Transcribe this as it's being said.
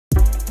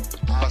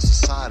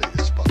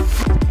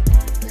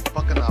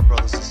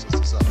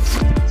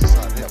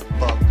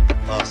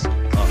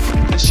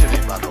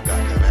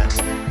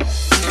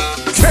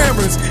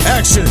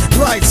action,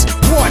 lights,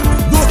 what?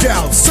 Look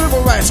out, civil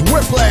rights,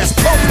 whiplash,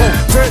 popo,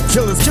 dead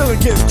killers, killing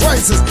kids,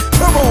 crisis.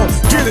 Come on,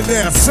 get it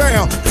now,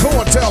 sound,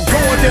 clientele,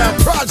 going down,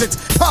 projects,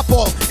 pop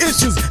off,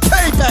 issues,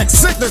 payback,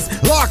 sickness,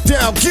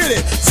 lockdown, get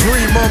it.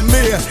 Free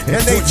Mamiya and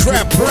they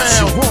trap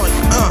Brown.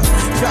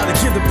 Gotta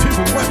give the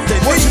people what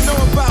they need. What you know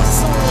about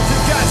soul? If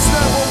you got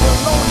snow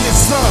overload your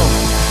soul.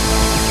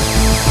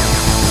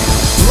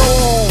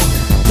 Blow on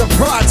the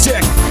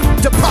project,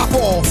 the pop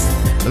off,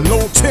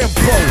 low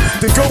tempo,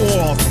 the go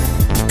off.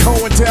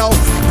 Coindell,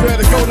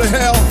 better go to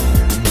hell.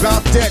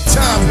 About that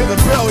time, hit the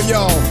bell,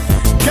 y'all.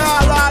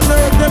 God, I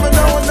learned, never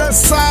knowing the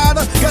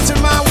side. Got your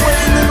mind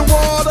waiting in the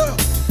water.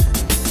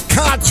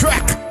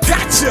 Contract,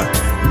 gotcha.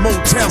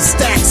 Motown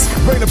stacks,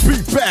 bring the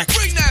beat back.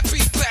 Bring that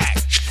beat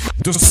back.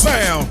 The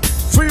sound,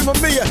 free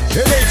Mamiya,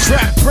 and they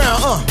trap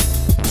Brown.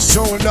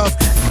 Showing up,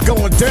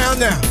 going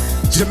down now.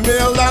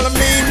 Jamil, I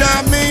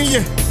mean,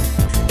 yeah.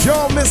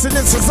 Y'all missing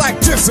this is like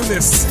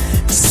dissonance.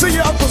 See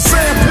your Uncle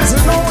Sam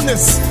pissing on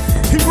this.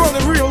 He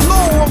running real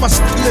low on my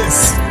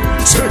list.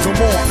 Take them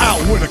all out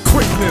with a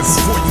quickness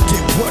before you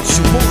get what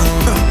you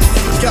want.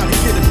 Gotta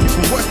get the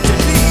people what they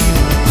need.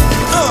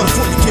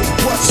 Before you get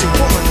what you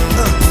want.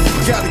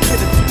 Gotta get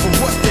the people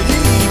what they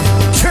need.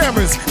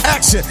 Cameras,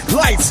 action,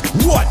 lights,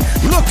 what?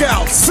 Look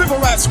out, civil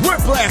rights,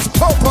 whiplash,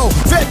 popo,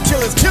 dead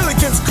killers, killing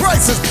kids,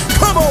 crisis.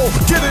 Come on,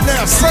 get it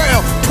now,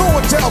 sound,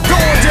 going down,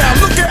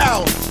 look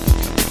out.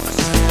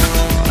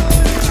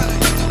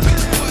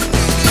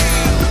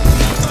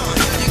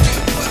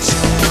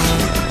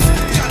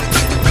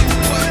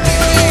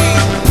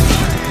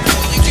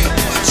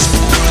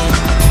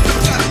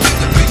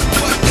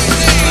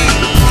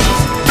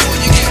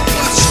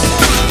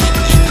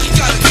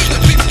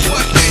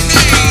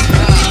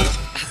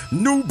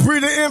 New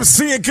breeder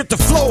MC and get the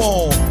flow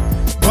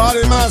on.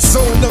 Body, mind,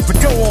 soul, enough to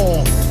go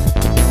on.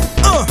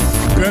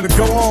 Better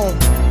go on.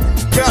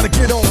 Gotta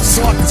get on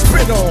so I can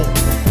spit on.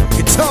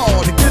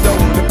 Guitar to get on,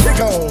 the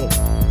pick on.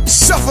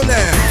 Shuffle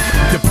now,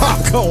 the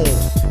popcorn.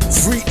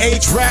 Free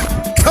H rap,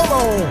 come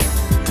on.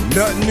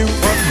 Nothing new,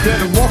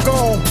 better walk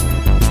on.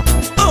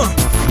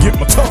 Get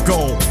my talk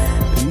on.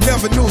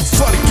 Never knew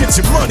fun to get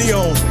your money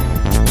on.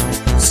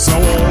 So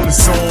on and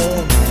so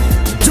on.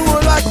 Do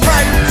it like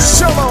Mike,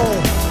 show on.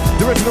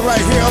 The original right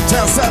here,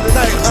 Uptown Saturday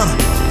night,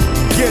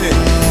 get it,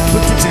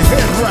 but get your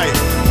head right.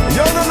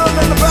 Yo, no,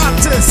 nothing about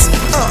this,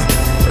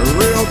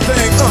 real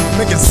thing,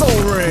 make it soul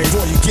ring.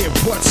 Before you get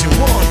what you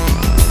want,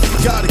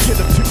 gotta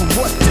give the people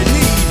what they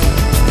need.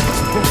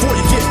 Before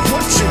you get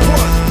what you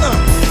want,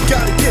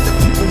 gotta give the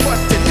people what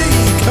they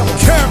need. Come on,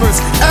 cameras,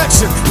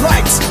 action,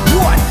 lights,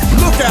 what?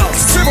 Look out,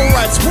 civil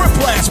rights,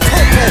 whiplash,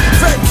 popo,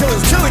 fat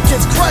killers, killing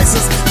kids,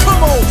 crisis.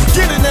 Come on,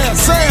 get it now,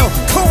 sound,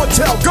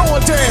 Coindell,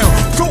 going down,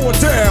 going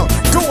down,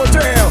 going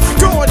down,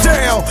 going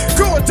down,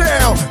 going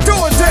down,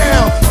 going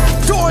down,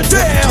 going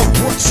down,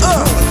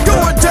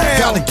 going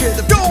down,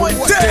 going down.